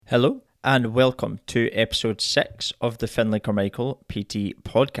Hello and welcome to episode 6 of the Finlay Carmichael PT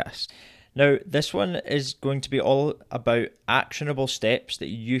podcast. Now, this one is going to be all about actionable steps that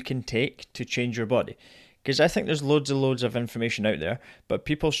you can take to change your body. Because I think there's loads of information out there, but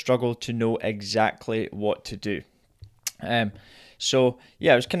people struggle to know exactly what to do. I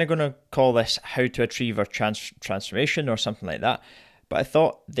was kind of going to call this How to Achieve a Transformation or something like that. But I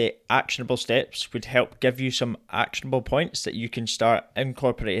thought the actionable steps would help give you some actionable points that you can start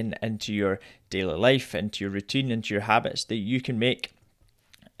incorporating into your daily life, into your routine, into your habits that you can make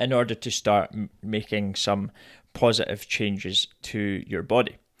in order to start making some positive changes to your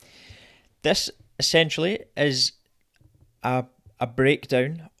body. This essentially is a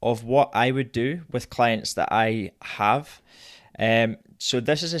breakdown of what I would do with clients that I have. So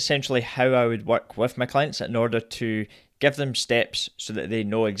this is essentially how I would work with my clients in order to give them steps so that they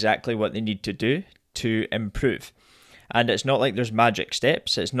know exactly what they need to do to improve. And it's not like there's magic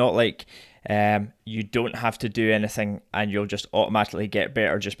steps. It's not like you don't have to do anything and you'll just automatically get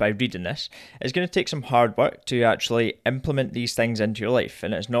better just by reading this. It's going to take some hard work to actually implement these things into your life.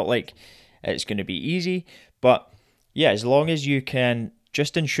 And it's not like it's going to be easy. But yeah, as long as you can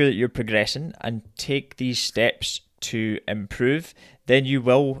just ensure that you're progressing and take these steps to improve, then you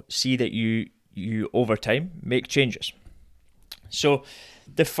will see that you over time make changes. So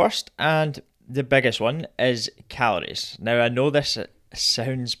the first and the biggest one is calories. Now, I know this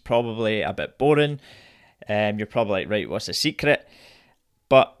sounds probably a bit boring. You're probably like, right, what's the secret?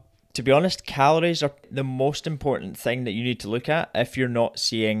 But to be honest, calories are the most important thing that you need to look at if you're not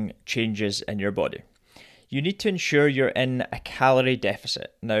seeing changes in your body. You need to ensure you're in a calorie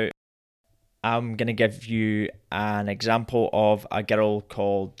deficit. Now, I'm going to give you an example of a girl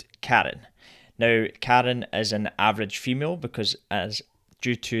called Karen. Now, Karen is an average female because as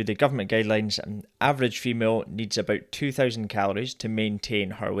due to the government guidelines, an average female needs about 2,000 calories to maintain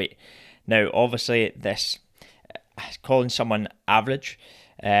her weight. Now, obviously, this calling someone average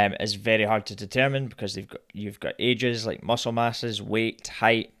is very hard to determine because you've got ages like muscle masses, weight,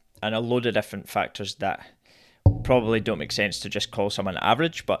 height, and a load of different factors that probably don't make sense to just call someone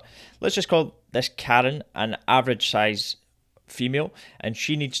average. But let's just call this Karen an average size female, and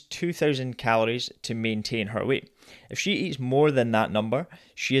she needs 2,000 calories to maintain her weight. If she eats more than that number,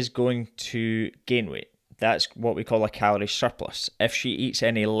 she is going to gain weight. That's what we call a calorie surplus. If she eats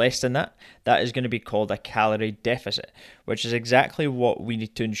any less than that, that is going to be called a calorie deficit, which is exactly what we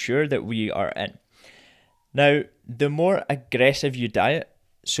need to ensure that we are in. Now, the more aggressive you diet,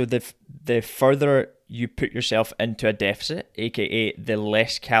 so the further you put yourself into a deficit, aka the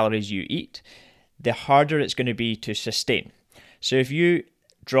less calories you eat, the harder it's going to be to sustain. So if you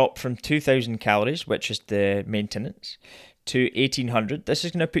drop from 2,000 calories, which is the maintenance, to 1,800, this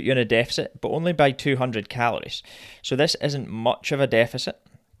is going to put you in a deficit, but only by 200 calories. So this isn't much of a deficit.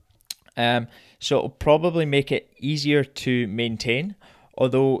 So it'll probably make it easier to maintain,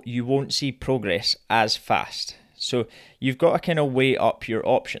 although you won't see progress as fast. So you've got to kind of weigh up your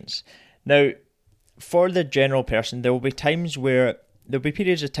options. Now, for the general person, there will be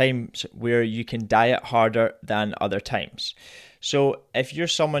periods of times where you can diet harder than other times. So if you're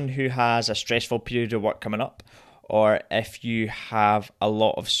someone who has a stressful period of work coming up, or if you have a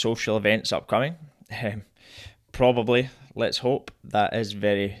lot of social events upcoming, probably, let's hope, that is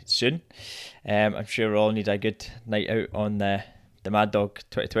very soon. I'm sure we all need a good night out on the Mad Dog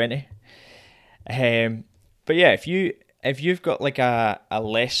 2020. But yeah, if you've got like a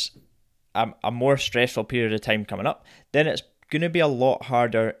more stressful period of time coming up, then it's going to be a lot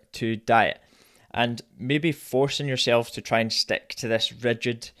harder to diet, and maybe forcing yourself to try and stick to this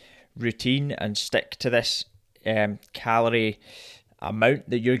rigid routine and stick to this calorie amount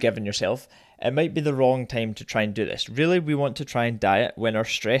that you're giving yourself. It might be the wrong time to try and do this. Really, we want to try and diet when our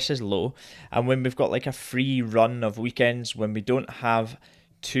stress is low and when we've got like a free run of weekends, when we don't have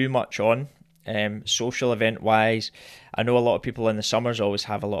too much on social event wise. I know a lot of people in the summers always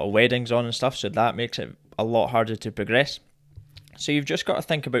have a lot of weddings on and stuff, so that makes it a lot harder to progress. So you've just got to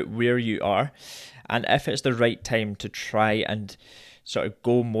think about where you are and if it's the right time to try and sort of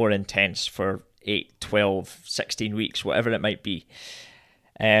go more intense for 8, 12, 16 weeks, whatever it might be.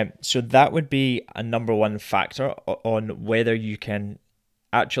 So that would be a number one factor on whether you can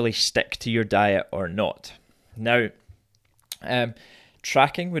actually stick to your diet or not. Now,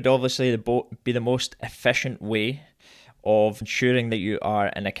 tracking would obviously be the most efficient way of ensuring that you are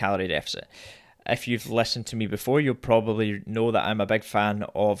in a calorie deficit. If you've listened to me before, you'll probably know that I'm a big fan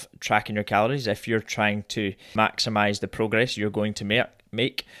of tracking your calories if you're trying to maximize the progress you're going to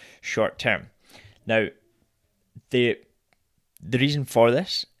make short term. Now, the reason for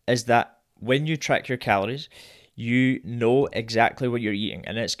this is that when you track your calories, you know exactly what you're eating,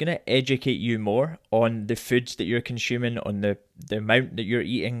 and it's going to educate you more on the foods that you're consuming, on the amount that you're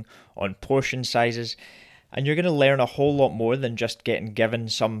eating, on portion sizes, and you're going to learn a whole lot more than just getting given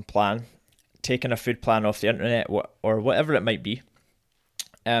some plan, taking a food plan off the internet or whatever it might be.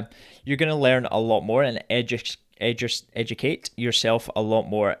 You're going to learn a lot more and educate yourself a lot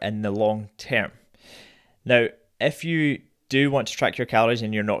more in the long term. Now, if you do want to track your calories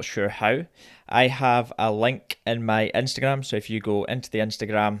and you're not sure how, I have a link in my Instagram. So if you go into the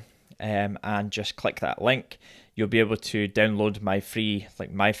Instagram and just click that link, you'll be able to download my free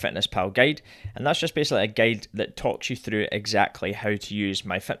MyFitnessPal guide. And that's just basically a guide that talks you through exactly how to use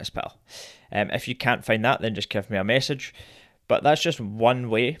MyFitnessPal. If you can't find that, then just give me a message. But that's just one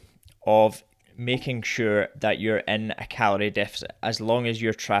way of making sure that you're in a calorie deficit. As long as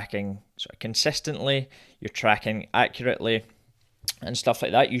you're tracking sort of consistently, you're tracking accurately and stuff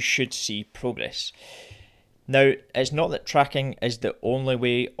like that, you should see progress. Now, it's not that tracking is the only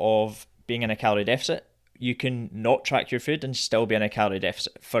way of being in a calorie deficit. You can not track your food and still be in a calorie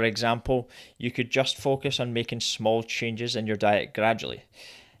deficit. For example, you could just focus on making small changes in your diet gradually.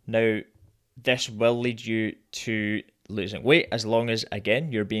 Now, this will lead you to losing weight as long as,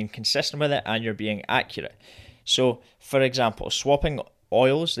 again, you're being consistent with it and you're being accurate. So, for example, swapping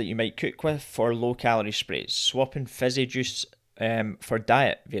oils that you might cook with for low-calorie sprays, swapping fizzy juice for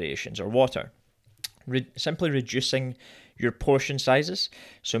diet variations or water, simply reducing your portion sizes.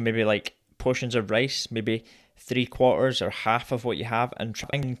 So maybe like portions of rice, maybe 3/4 or half of what you have, and try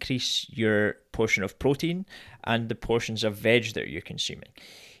and increase your portion of protein and the portions of veg that you're consuming.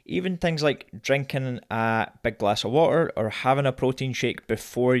 Even things like drinking a big glass of water or having a protein shake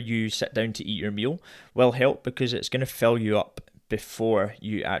before you sit down to eat your meal will help, because it's going to fill you up before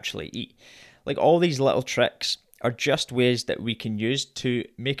you actually eat. Like, all these little tricks are just ways that we can use to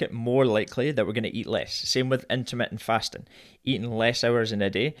make it more likely that we're going to eat less. Same with intermittent fasting. Eating less hours in a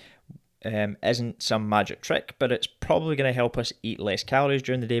day isn't some magic trick, but it's probably going to help us eat less calories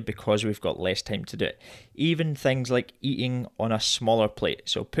during the day because we've got less time to do it. Even things like eating on a smaller plate,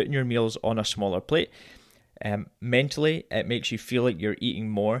 so putting your meals on a smaller plate, mentally it makes you feel like you're eating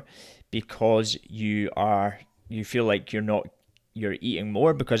more because you feel like you're eating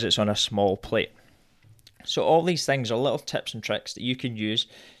more because it's on a small plate. So all these things are little tips and tricks that you can use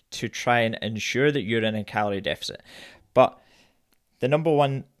to try and ensure that you're in a calorie deficit. But the number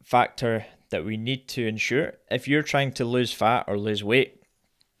one factor that we need to ensure, if you're trying to lose fat or lose weight,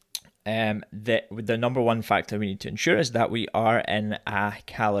 the number one factor we need to ensure is that we are in a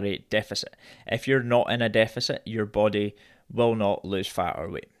calorie deficit. If you're not in a deficit, your body will not lose fat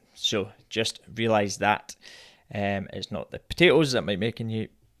or weight. So just realize that it's not the potatoes that might making you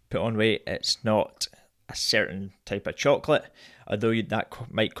put on weight. It's not a certain type of chocolate, although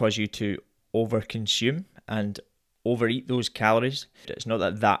that might cause you to overconsume and overeat those calories. It's not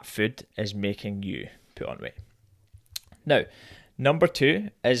that food is making you put on weight. Now, number 2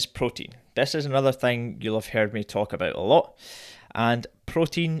 is protein. This is another thing you'll have heard me talk about a lot, and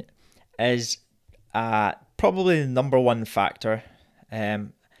protein is probably the number one factor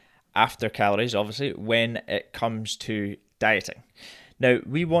after calories, obviously, when it comes to dieting. Now,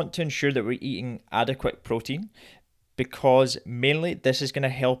 we want to ensure that we're eating adequate protein because mainly this is going to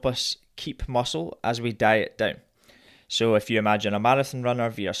help us keep muscle as we diet down. So if you imagine a marathon runner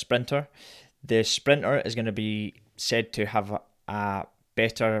via sprinter, the sprinter is going to be said to have a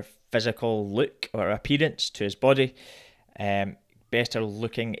better physical look or appearance to his body, better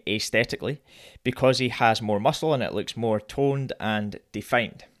looking aesthetically, because he has more muscle and it looks more toned and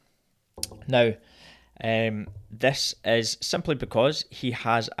defined. Now, this is simply because he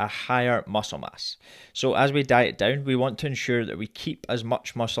has a higher muscle mass. So as we diet down, we want to ensure that we keep as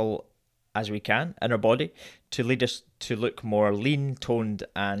much muscle as we can in our body to lead us to look more lean, toned,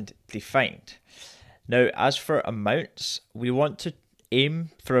 and defined. Now, as for amounts, we want to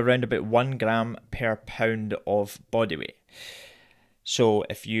aim for around about 1 gram per pound of body weight. So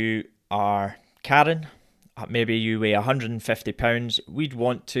if you are Karen, maybe you weigh 150 pounds, we'd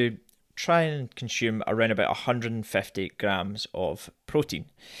want to try and consume around about 150 grams of protein.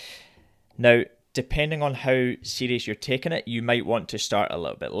 Now, depending on how serious you're taking it, you might want to start a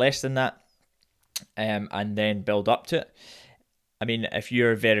little bit less than that and then build up to it. I mean, if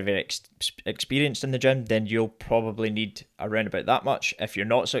you're very, very experienced in the gym, then you'll probably need around about that much. If you're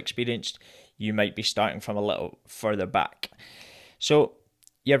not so experienced, you might be starting from a little further back. So,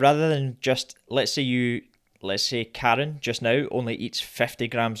 yeah, rather than just, let's say Karen just now only eats 50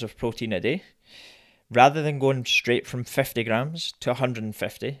 grams of protein a day. Rather than going straight from 50 grams to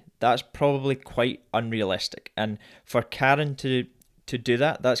 150, that's probably quite unrealistic. And for Karen to to do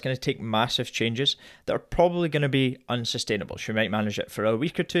that, that's going to take massive changes that are probably going to be unsustainable. She might manage it for a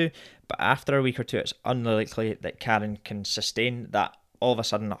week or two, but after a week or two, it's unlikely that Karen can sustain that all of a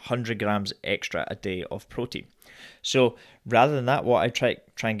sudden 100 grams extra a day of protein. So rather than that, what I try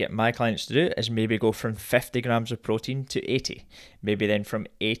and get my clients to do is maybe go from 50 grams of protein to 80, maybe then from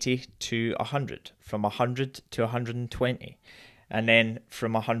 80 to 100, from 100 to 120, and then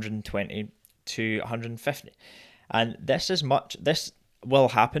from 120 to 150. And this will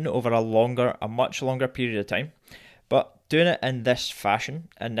happen over a much longer period of time, but doing it in this fashion,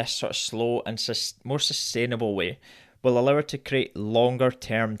 in this sort of slow and more sustainable way, will allow her to create longer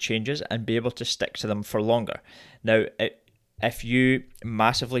term changes and be able to stick to them for longer. Now, if you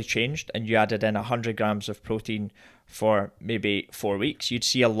massively changed and you added in 100 grams of protein for maybe 4 weeks, you'd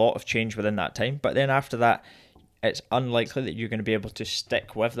see a lot of change within that time. But then after that, it's unlikely that you're going to be able to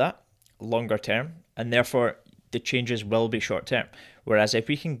stick with that longer term, and therefore the changes will be short term. Whereas if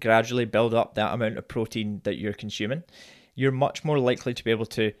we can gradually build up that amount of protein that you're consuming, you're much more likely to be able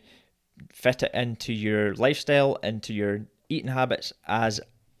to fit it into your lifestyle, into your eating habits as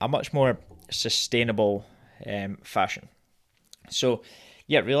a much more sustainable fashion. So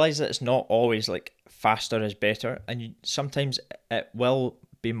yeah, realize that it's not always like faster is better, and sometimes it will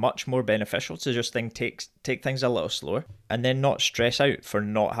be much more beneficial to just take things a little slower and then not stress out for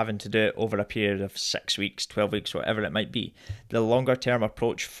not having to do it over a period of 6 weeks, 12 weeks, whatever it might be. The longer term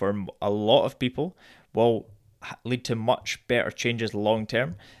approach for a lot of people will lead to much better changes long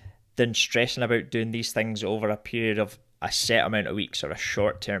term than stressing about doing these things over a period of a set amount of weeks or a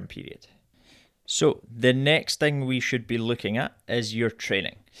short term period. So the next thing we should be looking at is your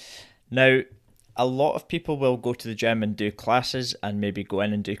training. Now, a lot of people will go to the gym and do classes and maybe go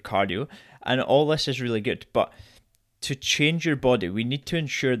in and do cardio, and all this is really good, but to change your body, we need to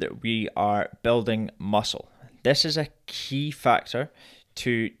ensure that we are building muscle. This is a key factor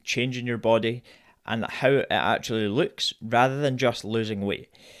to changing your body and how it actually looks rather than just losing weight.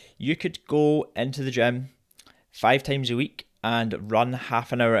 You could go into the gym 5 times a week and run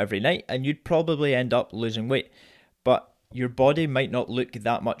half an hour every night, and you'd probably end up losing weight. But your body might not look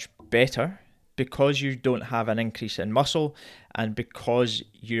that much better because you don't have an increase in muscle and because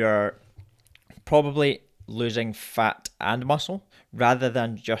you're probably losing fat and muscle rather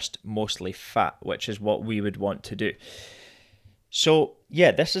than just mostly fat, which is what we would want to do. So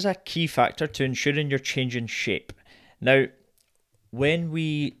yeah, this is a key factor to ensuring you're changing shape. Now, when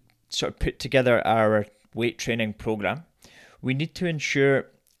we sort of put together our weight training program, we need to ensure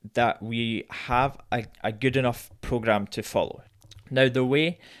that we have a good enough program to follow. Now, the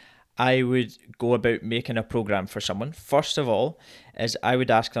way I would go about making a program for someone, first of all, is I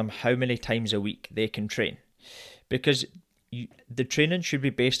would ask them how many times a week they can train, because the training should be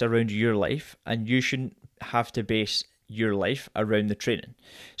based around your life, and you shouldn't have to base your life around the training.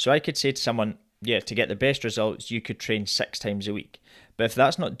 So I could say to someone, yeah, to get the best results, you could train 6 times a week. But if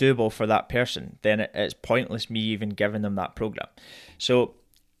that's not doable for that person, then it's pointless me even giving them that program. So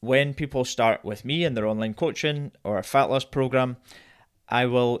when people start with me in their online coaching or a fat loss program, I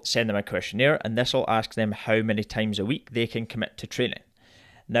will send them a questionnaire, and this will ask them how many times a week they can commit to training.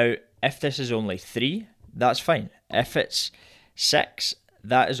 Now, if this is only 3, that's fine. If it's 6,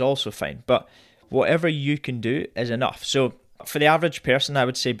 that is also fine. But whatever you can do is enough. So for the average person, I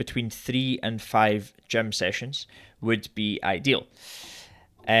would say between 3 and 5 gym sessions would be ideal.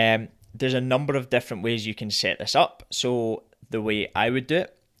 There's a number of different ways you can set this up. So the way I would do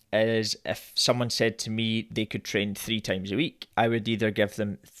it is, if someone said to me they could train 3 times a week, I would either give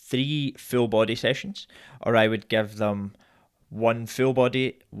them 3 full body sessions, or I would give them 1 full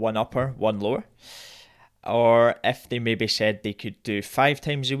body, 1 upper, 1 lower. Or if they maybe said they could do 5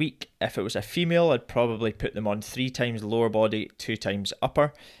 times a week, if it was a female, I'd probably put them on 3 times lower body, 2 times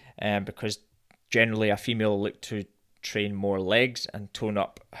upper, because generally a female will look to train more legs and tone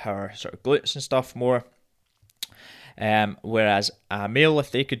up her sort of glutes and stuff more. Whereas a male,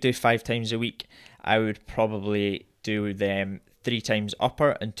 if they could do 5 times a week, I would probably do them 3 times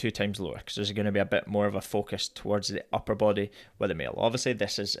upper and 2 times lower, because there's going to be a bit more of a focus towards the upper body with a male. Obviously,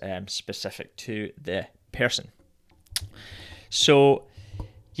 this is specific to the person. So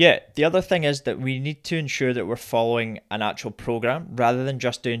yeah, the other thing is that we need to ensure that we're following an actual program rather than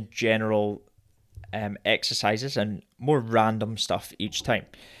just doing general exercises and more random stuff each time.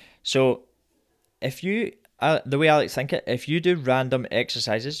 So if you the way I like to think it, if you do random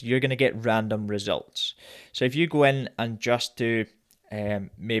exercises, you're going to get random results. So if you go in and just do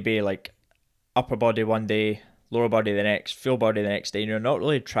maybe like upper body one day, lower body the next, full body the next day, and you're not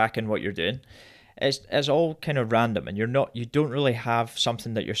really tracking what you're doing, it's all kind of random, and you don't really have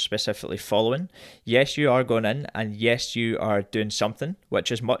something that you're specifically following. Yes, you are going in, and yes, you are doing something,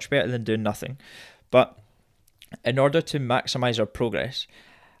 which is much better than doing nothing. But in order to maximize our progress,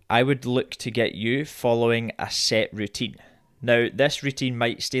 I would look to get you following a set routine. Now, this routine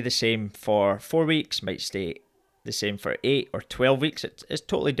might stay the same for 4 weeks, might stay the same for 8 or 12 weeks. It's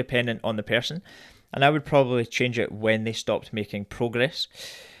totally dependent on the person. And I would probably change it when they stopped making progress.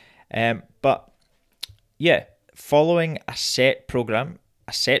 But yeah, following a set program,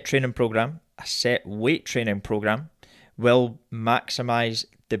 a set training program, a set weight training program will maximize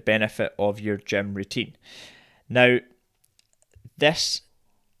the benefit of your gym routine. Now, this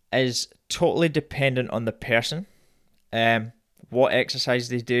is totally dependent on the person, what exercise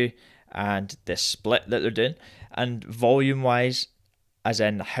they do, and the split that they're doing. And volume wise, as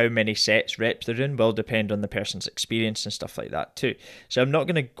in how many sets, reps they're doing, will depend on the person's experience and stuff like that too. So I'm not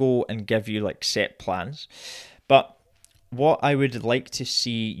going to go and give you like set plans, but what I would like to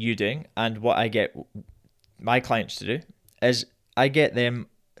see you doing, and what I get my clients to do, is I get them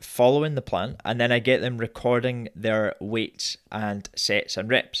following the plan, and then I get them recording their weights and sets and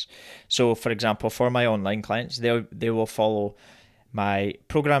reps. So for example, for my online clients, they will follow my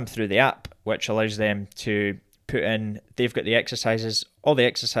program through the app, which allows them to put in, they've got the exercises, all the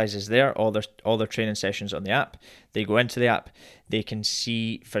exercises there, all their training sessions on the app. They go into the app, they can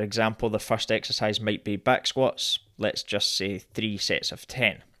see, for example, the first exercise might be back squats, let's just say 3 sets of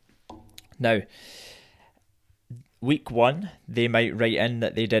 10. Now, week 1, they might write in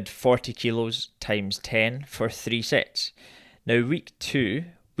that they did 40 kilos times 10 for 3 sets. Now, week 2,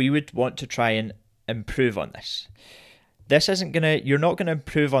 we would want to try and improve on this. You're not going to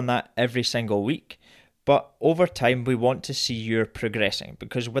improve on that every single week, but over time, we want to see you're progressing,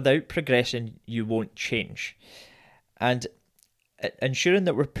 because without progressing, you won't change. And ensuring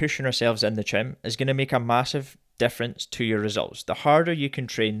that we're pushing ourselves in the gym is going to make a massive difference to your results. The harder you can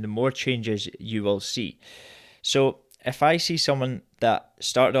train, the more changes you will see. So if I see someone that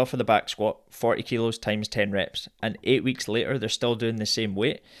started off with a back squat, 40 kilos times 10 reps, and 8 weeks later, they're still doing the same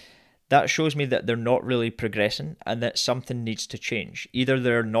weight, that shows me that they're not really progressing and that something needs to change. Either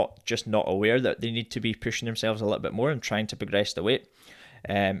they're not aware that they need to be pushing themselves a little bit more and trying to progress the weight.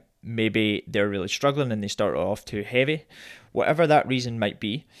 Maybe they're really struggling and they start off too heavy. Whatever that reason might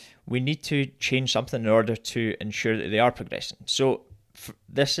be, we need to change something in order to ensure that they are progressing. So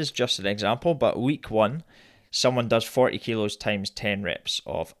this is just an example, but week 1, someone does 40 kilos times 10 reps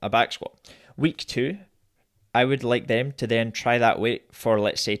of a back squat. Week 2, I would like them to then try that weight for,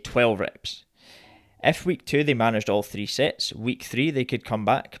 let's say, 12 reps. If week 2 they managed all 3 sets, week 3 they could come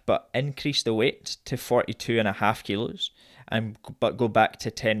back but increase the weight to 42.5 kilos but go back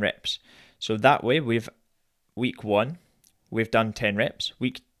to 10 reps. So that way, week 1, we've done 10 reps.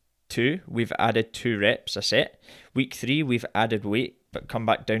 Week 2, we've added 2 reps a set. Week 3, we've added weight but come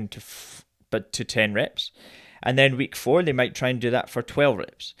back down to 10 reps. And then week 4, they might try and do that for 12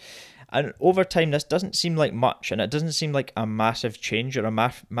 reps. And over time, this doesn't seem like much, and it doesn't seem like a massive change or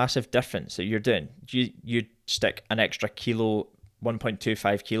a massive difference that you're doing. You stick an extra kilo,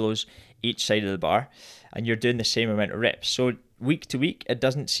 1.25 kilos each side of the bar, and you're doing the same amount of reps. So week to week, it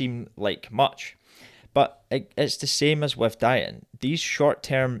doesn't seem like much. But it's the same as with dieting. These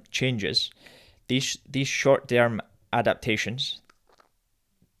short-term changes, these short-term adaptations,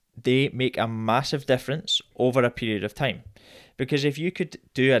 they make a massive difference over a period of time. Because if you could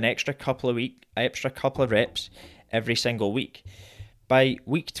do an extra couple of reps every single week, by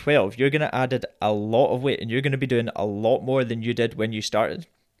week 12, you're going to add a lot of weight and you're going to be doing a lot more than you did when you started,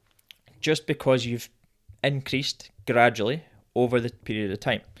 just because you've increased gradually over the period of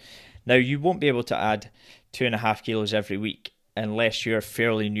time. Now, you won't be able to add 2.5 kilos every week unless you're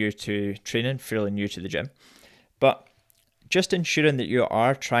fairly new to training, fairly new to the gym. But just ensuring that you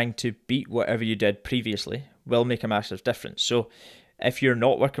are trying to beat whatever you did previously will make a massive difference. So if you're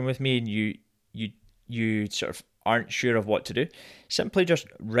not working with me and you sort of aren't sure of what to do, simply just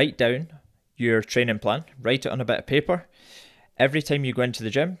write down your training plan, write it on a bit of paper. Every time you go into the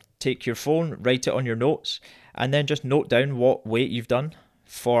gym, take your phone, write it on your notes, and then just note down what weight you've done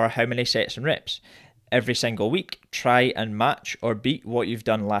for how many sets and reps. Every single week, try and match or beat what you've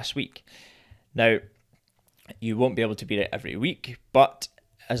done last week. Now, you won't be able to beat it every week, but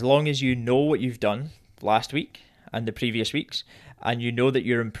as long as you know what you've done last week and the previous weeks, and you know that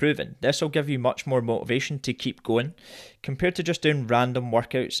you're improving, this will give you much more motivation to keep going compared to just doing random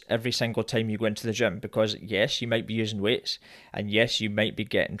workouts every single time you go into the gym. Because yes, you might be using weights, and yes, you might be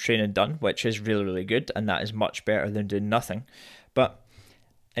getting training done, which is really, really good, and that is much better than doing nothing. But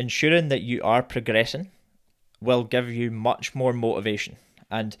ensuring that you are progressing will give you much more motivation.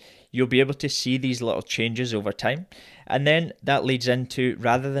 And you'll be able to see these little changes over time. And then that leads into,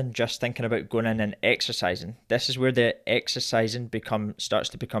 rather than just thinking about going in and exercising, this is where the exercising starts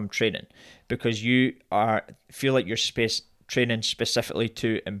to become training, because you feel like you're training specifically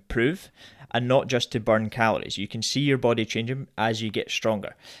to improve and not just to burn calories. You can see your body changing as you get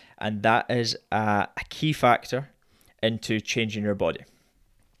stronger, and that is a key factor into changing your body.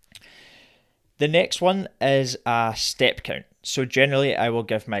 The next one is a step count. So generally I will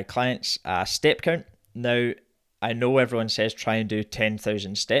give my clients a step count. Now, I know everyone says try and do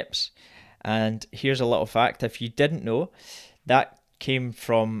 10,000 steps. And here's a little fact. If you didn't know, that came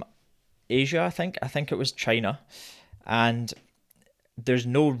from Asia, I think. I think it was China. And there's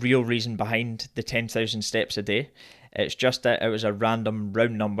no real reason behind the 10,000 steps a day. It's just that it was a random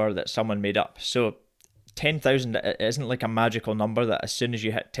round number that someone made up. So 10,000 isn't like a magical number that as soon as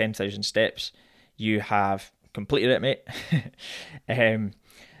you hit 10,000 steps, you have completed it, mate.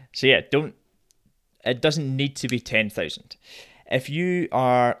 So yeah, it doesn't need to be 10,000. If you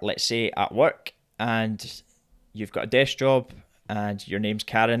are, let's say, at work and you've got a desk job and your name's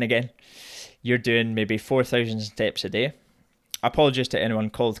Karen again, you're doing maybe 4,000 steps a day. Apologies to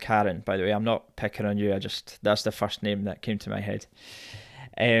anyone called Karen, by the way. I'm not picking on you. That's the first name that came to my head.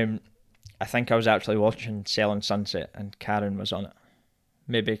 I think I was actually watching Selling Sunset and Karen was on it.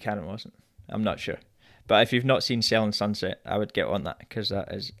 Maybe Karen wasn't. I'm not sure. But if you've not seen Selling Sunset, I would get on that, because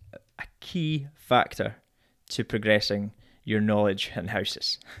that is a key factor to progressing your knowledge in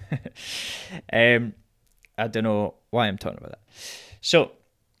houses. I don't know why I'm talking about that. So,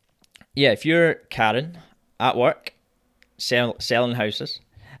 yeah, if you're Karen at work selling houses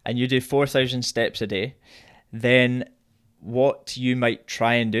and you do 4,000 steps a day, then what you might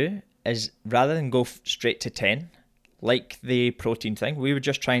try and do is, rather than go straight to 10, like the protein thing, we were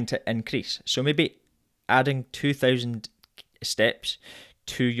just trying to increase. So maybe adding 2,000 steps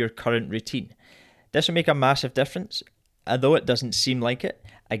to your current routine. This will make a massive difference. Although it doesn't seem like it,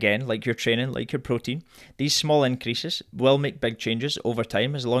 again, like your training, like your protein, these small increases will make big changes over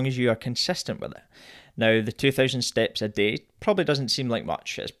time as long as you are consistent with it. Now, the 2,000 steps a day probably doesn't seem like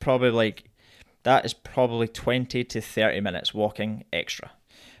much. That is probably 20 to 30 minutes walking extra.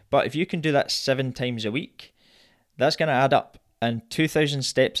 But if you can do that 7 times a week, that's going to add up. And 2,000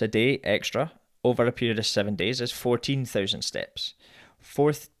 steps a day extra over a period of 7 days is 14,000 steps.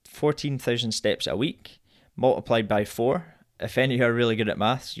 14,000 steps a week multiplied by 4. If any of you are really good at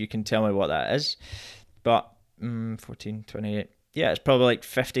maths, you can tell me what that is. But 14, 28. Yeah, it's probably like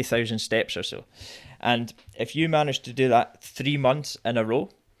 50,000 steps or so. And if you manage to do that 3 months in a row,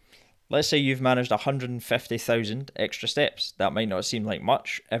 let's say you've managed 150,000 extra steps. That might not seem like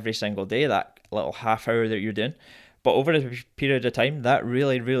much every single day, that little half hour that you're doing. But over a period of time, that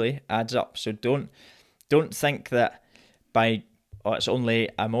really, really adds up. So don't think that I'm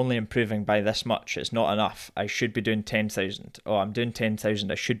only improving by this much. It's not enough. I should be doing 10,000. Oh, I'm doing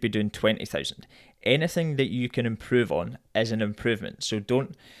 10,000. I should be doing 20,000. Anything that you can improve on is an improvement. So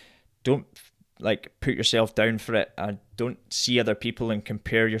don't like put yourself down for it. Don't see other people and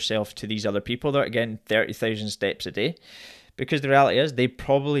compare yourself to these other people that are getting 30,000 steps a day, because the reality is they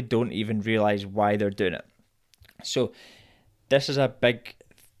probably don't even realize why they're doing it. So this is a big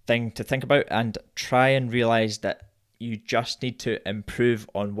thing to think about, and try and realize that you just need to improve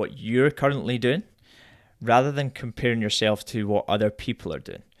on what you're currently doing rather than comparing yourself to what other people are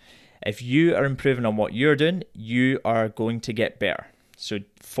doing. If you are improving on what you're doing, you are going to get better. So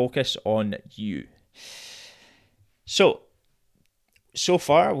focus on you. So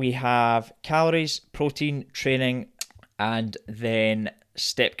far we have calories, protein, training, and then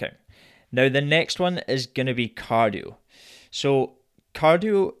step count. Now the next one is going to be cardio. So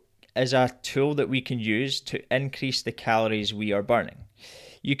cardio is a tool that we can use to increase the calories we are burning.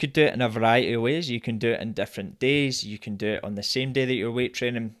 You could do it in a variety of ways. You can do it in different days. You can do it on the same day that you're weight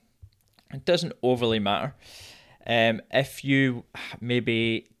training. It doesn't overly matter. If you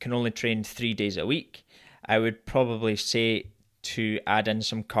maybe can only train 3 days a week, I would probably say to add in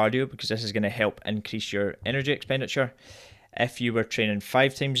some cardio, because this is going to help increase your energy expenditure. If you were training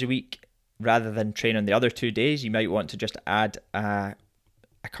 5 times a week, rather than training the other 2 days, you might want to just add a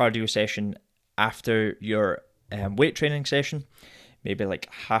cardio session after your weight training session, maybe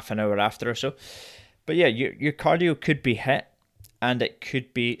like half an hour after or so. But yeah, your cardio could be HIIT and it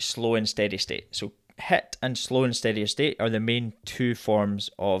could be slow and steady state. So HIIT and slow and steady state are the main 2 forms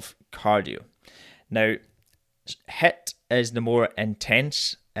of cardio. Now, HIIT is the more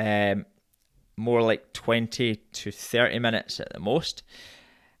intense, more like 20 to 30 minutes at the most.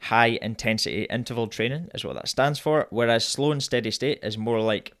 High intensity interval training is what that stands for, whereas slow and steady state is more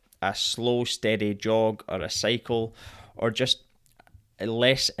like a slow steady jog or a cycle, or just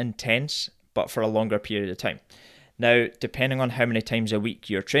less intense, but for a longer period of time. Now, depending on how many times a week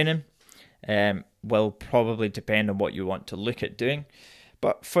you're training, will probably depend on what you want to look at doing.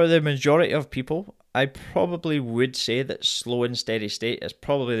 But for the majority of people, I probably would say that slow and steady state is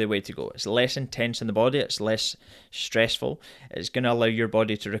probably the way to go. It's less intense in the body, it's less stressful. It's going to allow your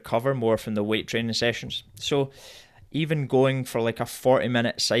body to recover more from the weight training sessions. So even going for like a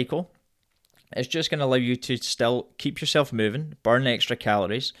 40-minute cycle, it's just going to allow you to still keep yourself moving, burn extra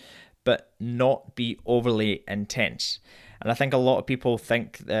calories, but not be overly intense. And I think a lot of people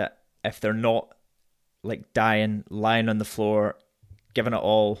think that if they're not like dying, lying on the floor, giving it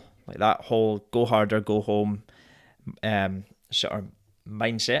all, like that whole go hard or go home sort of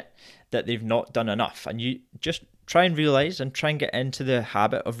mindset, that they've not done enough. And you just try and realize and try and get into the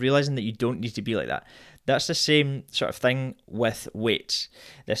habit of realizing that you don't need to be like that. That's the same sort of thing with weights.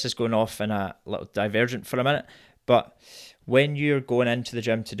 This is going off in a little divergent for a minute, but when you're going into the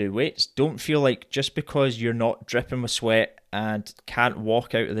gym to do weights, don't feel like just because you're not dripping with sweat and can't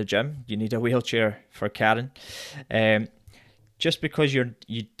walk out of the gym, you need a wheelchair for Karen. Just because you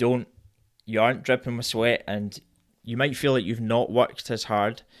aren't dripping with sweat, and you might feel like you've not worked as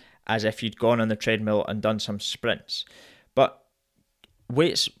hard as if you'd gone on the treadmill and done some sprints. But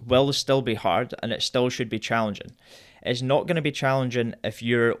weights will still be hard, and it still should be challenging. It's not going to be challenging if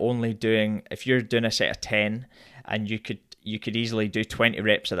you're doing a set of 10 and you could easily do 20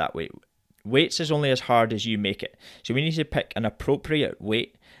 reps of that weight. Weights is only as hard as you make it. So we need to pick an appropriate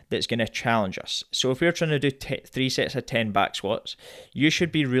weight that's going to challenge us. So if we're trying to do 3 sets of 10 back squats, you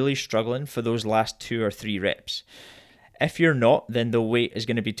should be really struggling for those last 2 or 3 reps. If you're not, then the weight is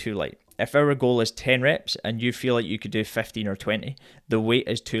going to be too light. If our goal is 10 reps and you feel like you could do 15 or 20, the weight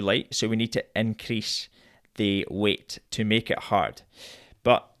is too light, so we need to increase the weight to make it hard.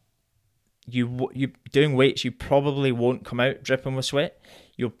 But you doing weights, you probably won't come out dripping with sweat.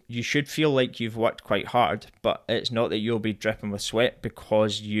 You should feel like you've worked quite hard, but it's not that you'll be dripping with sweat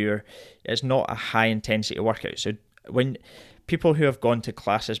because it's not a high intensity workout. So when people who have gone to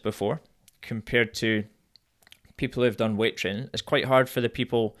classes before compared to people who have done weight training, it's quite hard for the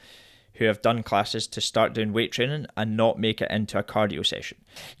people who have done classes to start doing weight training and not make it into a cardio session.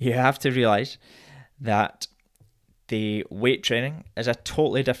 You have to realize that the weight training is a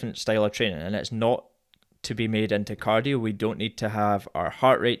totally different style of training, and it's not to be made into cardio. We don't need to have our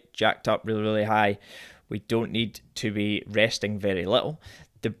heart rate jacked up really, really high. We don't need to be resting very little.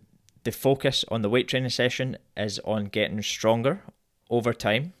 The focus on the weight training session is on getting stronger over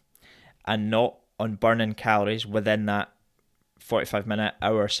time and not on burning calories within that 45-minute,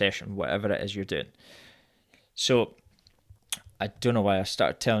 hour session, whatever it is you're doing. So I don't know why I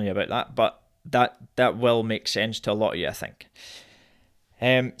started telling you about that, but that will make sense to a lot of you, I think.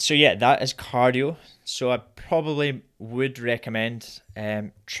 So yeah, that is cardio. So I probably would recommend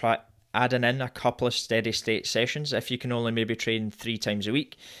try adding in a couple of steady state sessions if you can only maybe train 3 times a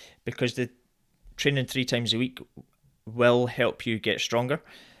week, because the training 3 times a week will help you get stronger,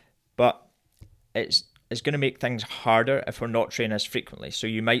 but it's going to make things harder if we're not training as frequently. So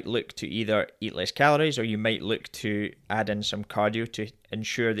you might look to either eat less calories, or you might look to add in some cardio to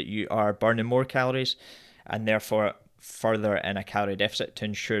ensure that you are burning more calories and therefore further in a calorie deficit to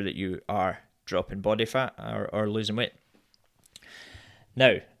ensure that you are dropping body fat or losing weight.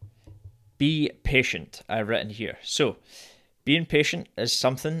 Now, be patient, I've written here. So being patient is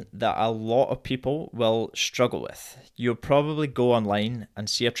something that a lot of people will struggle with. You'll probably go online and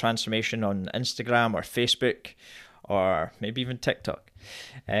see a transformation on Instagram or Facebook or maybe even TikTok.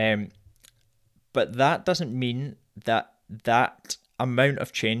 But that doesn't mean that amount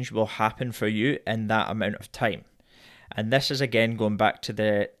of change will happen for you in that amount of time. And this is again going back to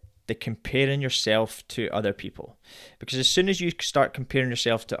the comparing yourself to other people. Because as soon as you start comparing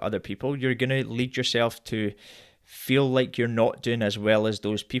yourself to other people, you're going to lead yourself to feel like you're not doing as well as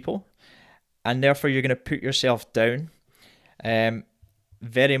those people, and therefore you're going to put yourself down,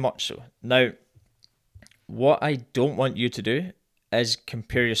 very much so. Now, what I don't want you to do is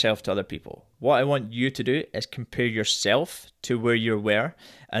compare yourself to other people. What I want you to do is compare yourself to where you were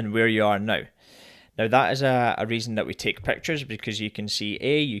and where you are now. Now, that is a reason that we take pictures, because you can see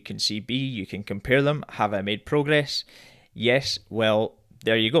A, you can see B, you can compare them. Have I made progress? Yes, well,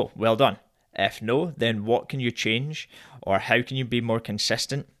 there you go. Well done. If no, then what can you change, or how can you be more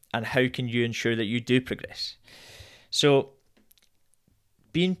consistent, and how can you ensure that you do progress? So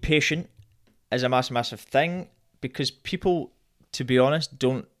being patient is a massive thing, because people, to be honest,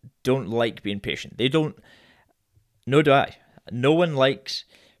 don't like being patient. They don't. No do I. No one likes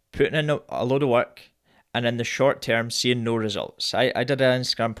putting in a load of work and in the short term seeing no results. I did an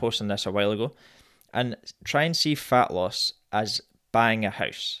Instagram post on this a while ago, and try and see fat loss as buying a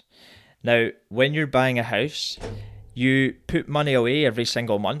house. Now, when you're buying a house, you put money away every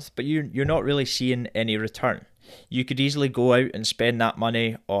single month, but you're not really seeing any return. You could easily go out and spend that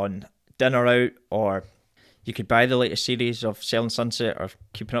money on dinner out, or you could buy the latest series of Selling Sunset or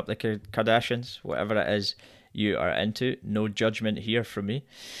Keeping Up the Kardashians, whatever it is you are into. No judgment here from me.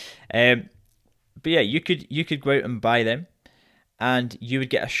 But yeah, you could go out and buy them, and you would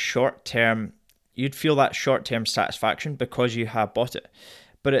get you'd feel that short-term satisfaction because you have bought it.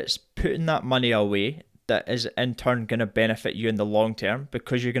 But it's putting that money away that is in turn going to benefit you in the long term,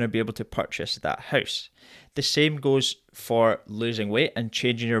 because you're going to be able to purchase that house. The same goes for losing weight and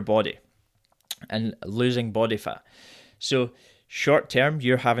changing your body and losing body fat. So short term,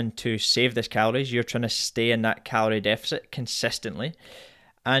 you're having to save these calories. You're trying to stay in that calorie deficit consistently.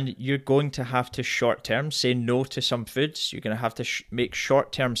 And you're going to have to short term say no to some foods. You're going to have to make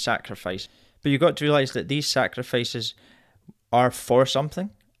short term sacrifice. But you've got to realize that these sacrifices are for something,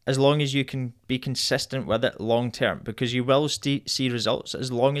 as long as you can be consistent with it long term, because you will see results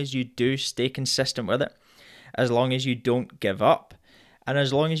as long as you do stay consistent with it, as long as you don't give up, and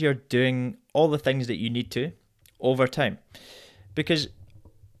as long as you're doing all the things that you need to over time. Because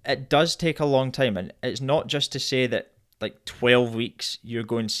it does take a long time, and it's not just to say that like 12 weeks you're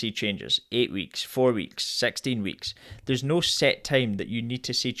going to see changes, 8 weeks, 4 weeks, 16 weeks. There's no set time that you need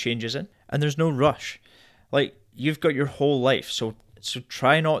to see changes in, and there's no rush. Like, you've got your whole life, so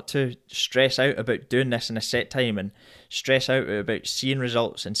try not to stress out about doing this in a set time and stress out about seeing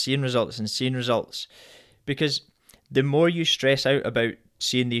results and seeing results and seeing results. Because the more you stress out about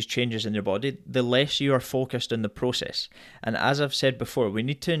seeing these changes in your body, the less you are focused on the process. And as I've said before, we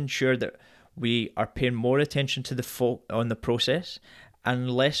need to ensure that we are paying more attention to on the process and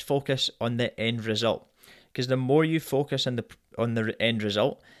less focus on the end result. Because the more you focus on the end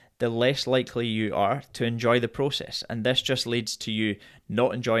result, the less likely you are to enjoy the process. And this just leads to you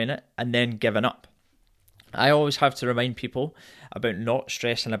not enjoying it and then giving up. I always have to remind people about not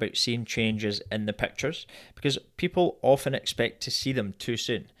stressing about seeing changes in the pictures, because people often expect to see them too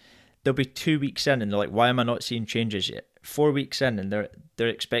soon. They'll be 2 weeks in and they're like, why am I not seeing changes yet? 4 weeks in and they're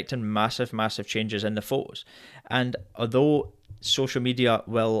expecting massive changes in the photos. And although social media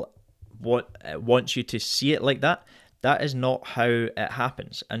wants you to see it like that, that is not how it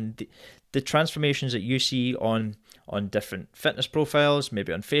happens. And the transformations that you see on different fitness profiles,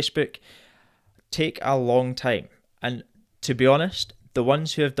 maybe on Facebook, take a long time. And to be honest, the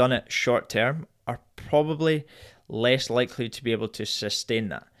ones who have done it short term are probably less likely to be able to sustain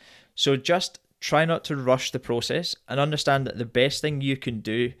that. So just try not to rush the process, and understand that the best thing you can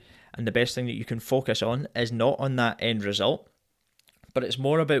do and the best thing that you can focus on is not on that end result, but it's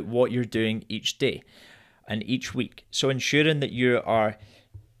more about what you're doing each day and each week. So ensuring that you are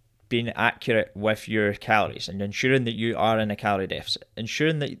being accurate with your calories and ensuring that you are in a calorie deficit,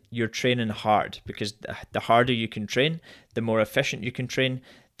 ensuring that you're training hard, because the harder you can train, the more efficient you can train,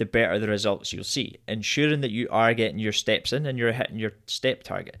 the better the results you'll see. Ensuring that you are getting your steps in and you're hitting your step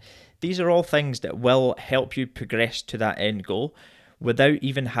target. These are all things that will help you progress to that end goal without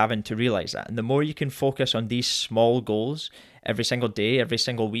even having to realize that. And the more you can focus on these small goals every single day, every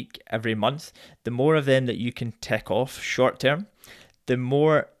single week, every month, the more of them that you can tick off short term, the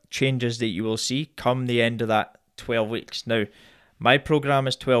more changes that you will see come the end of that 12 weeks. Now, my program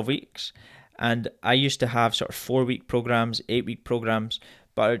is 12 weeks, and I used to have sort of 4-week programs, 8-week programs,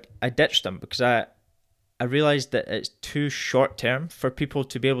 but I ditched them because I realized that it's too short term for people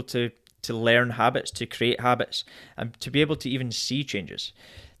to be able to learn habits, to create habits, and to be able to even see changes.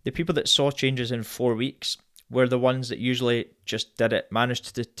 The people that saw changes in 4 weeks were the ones that usually just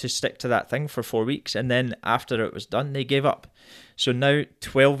managed to stick to that thing for 4 weeks, and then after it was done, they gave up. So now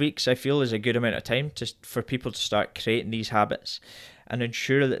 12 weeks, I feel, is a good amount of time for people to start creating these habits and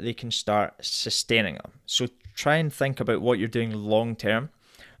ensure that they can start sustaining them. So try and think about what you're doing long term,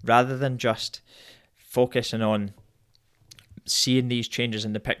 rather than just focusing on seeing these changes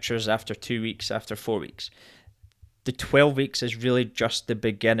in the pictures after 2 weeks, after 4 weeks. The 12 weeks is really just the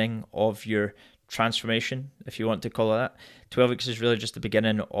beginning of your transformation, if you want to call it that. 12 weeks is really just the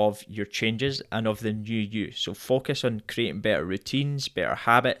beginning of your changes and of the new you. So focus on creating better routines, better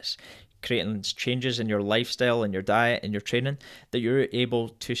habits, creating changes in your lifestyle and your diet and your training that you're able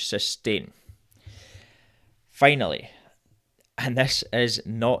to sustain. Finally, and this is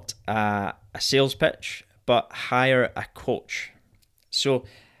not a sales pitch, but hire a coach. So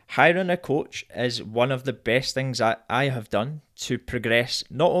hiring a coach is one of the best things that I have done to progress,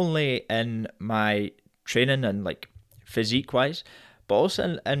 not only in my training and like physique wise, but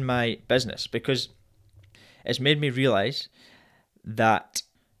also in my business, because it's made me realize that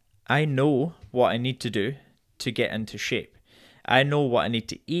I know what I need to do to get into shape. I know what I need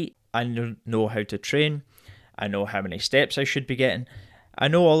to eat. I know how to train. I know how many steps I should be getting. I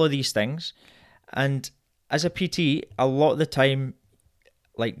know all of these things. And as a PT, a lot of the time,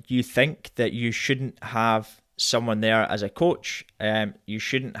 like, you think that you shouldn't have someone there as a coach. You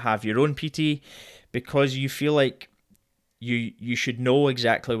shouldn't have your own PT because you feel like you should know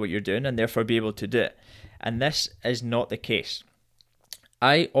exactly what you're doing and therefore be able to do it. And this is not the case.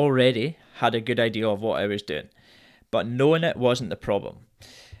 I already had a good idea of what I was doing, but knowing it wasn't the problem.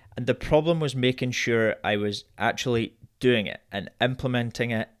 And the problem was making sure I was actually doing it and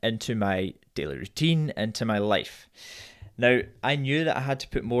implementing it into my daily routine, into my life. Now, I knew that I had to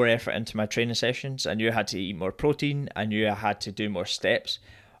put more effort into my training sessions. I knew I had to eat more protein. I knew I had to do more steps.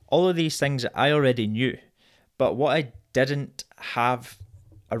 All of these things I already knew. But what I didn't have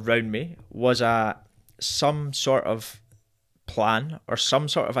around me was some sort of plan or some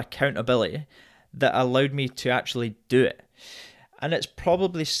sort of accountability that allowed me to actually do it. And it's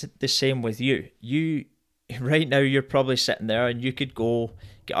probably the same with you. Right now, you're probably sitting there and you could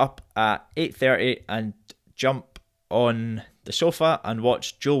get up at 8:30 and jump on the sofa and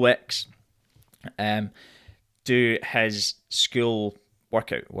watch Joe Wicks do his school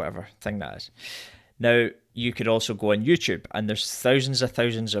workout, whatever thing that is. Now, you could also go on YouTube and there's thousands of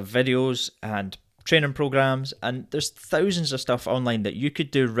videos and training programs, and there's thousands of stuff online that you could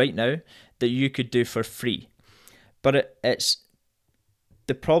do right now that you could do for free. But it's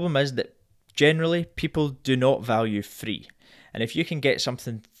the problem is that generally people do not value free. And if you can get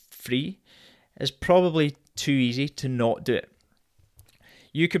something free, it's probably too easy to not do it.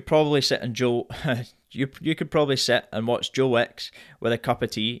 You could probably sit and you could probably sit and watch Joe Wicks with a cup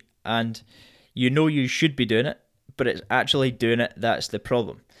of tea, and you know you should be doing it, but it's actually doing it that's the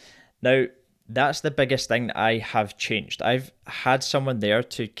problem. Now, that's the biggest thing that I have changed. I've had someone there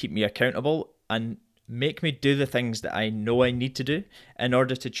to keep me accountable and make me do the things that I know I need to do in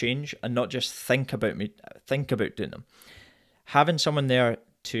order to change, and not just think about doing them. Having someone there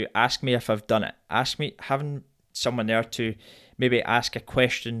to ask me if I've done it, having someone there to maybe ask a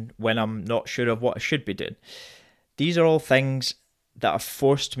question when I'm not sure of what I should be doing. These are all things that have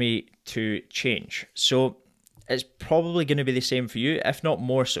forced me to change. So it's probably going to be the same for you, if not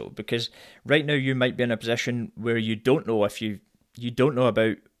more so, because right now you might be in a position where you don't know you don't know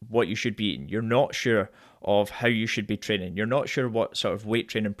about what you should be eating. You're not sure of how you should be training. You're not sure what sort of weight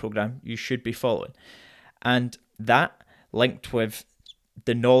training program you should be following. And that, linked with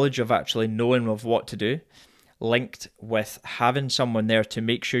the knowledge of actually knowing of what to do, linked with having someone there to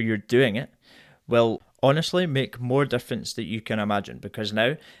make sure you're doing it, will honestly make more difference than you can imagine, because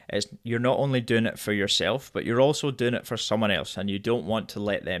now you're not only doing it for yourself, but you're also doing it for someone else, and you don't want to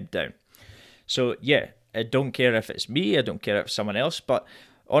let them down. So yeah, I don't care if it's me, I don't care if it's someone else, but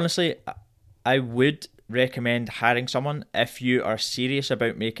honestly, I would recommend hiring someone if you are serious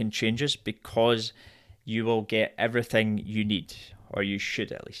about making changes, because you will get everything you need, or you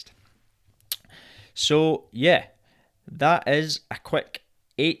should at least. So yeah, that is a quick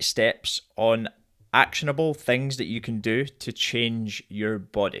 8 steps on actionable things that you can do to change your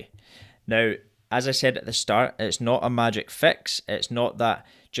body. Now, as I said at the start, it's not a magic fix. It's not that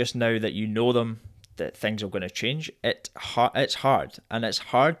just now that you know them, that things are going to change. It's hard, and it's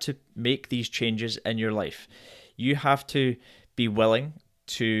hard to make these changes in your life. You have to be willing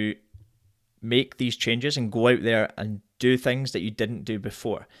to make these changes and go out there and do things that you didn't do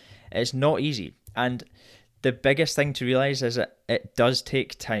before. It's not easy, and the biggest thing to realize is that it does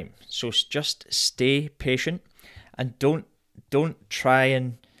take time. So just stay patient, and don't try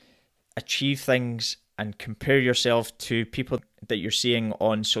and achieve things and compare yourself to people that you're seeing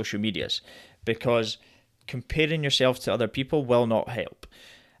on social medias, because comparing yourself to other people will not help.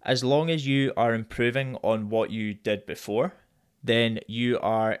 As long as you are improving on what you did before, then you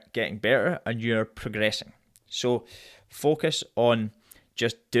are getting better and you're progressing. So focus on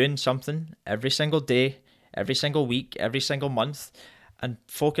just doing something every single day, every single week, every single month, and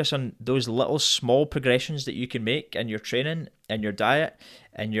focus on those little small progressions that you can make in your training, in your diet,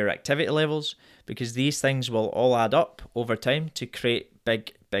 and your activity levels, because these things will all add up over time to create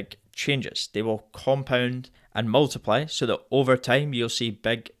big changes. They will compound and multiply so that over time you'll see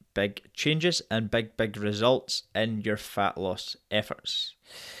big changes and big results in your fat loss efforts.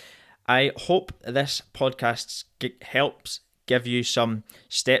 I hope this podcast helps give you some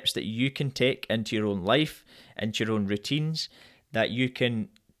steps that you can take into your own life, into your own routines, that you can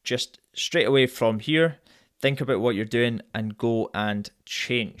just straight away from here think about what you're doing and go and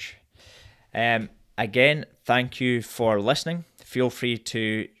change. Again, thank you for listening. Feel free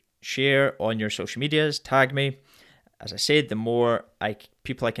to share on your social medias, tag me. As I said, the more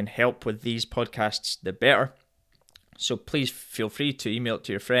people I can help with these podcasts, the better. So please feel free to email it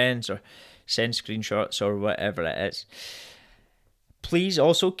to your friends or send screenshots or whatever it is. Please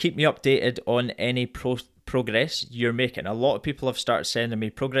also keep me updated on any progress you're making. A lot of people have started sending me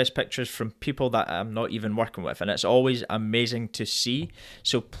progress pictures from people that I'm not even working with, and it's always amazing to see.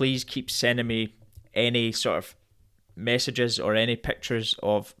 So please keep sending me any sort of messages or any pictures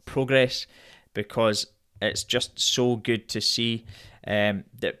of progress, because it's just so good to see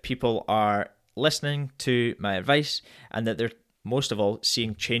that people are listening to my advice and that they're most of all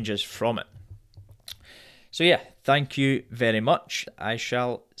seeing changes from it. So yeah, thank you very much. I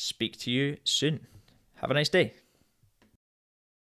shall speak to you soon. Have a nice day.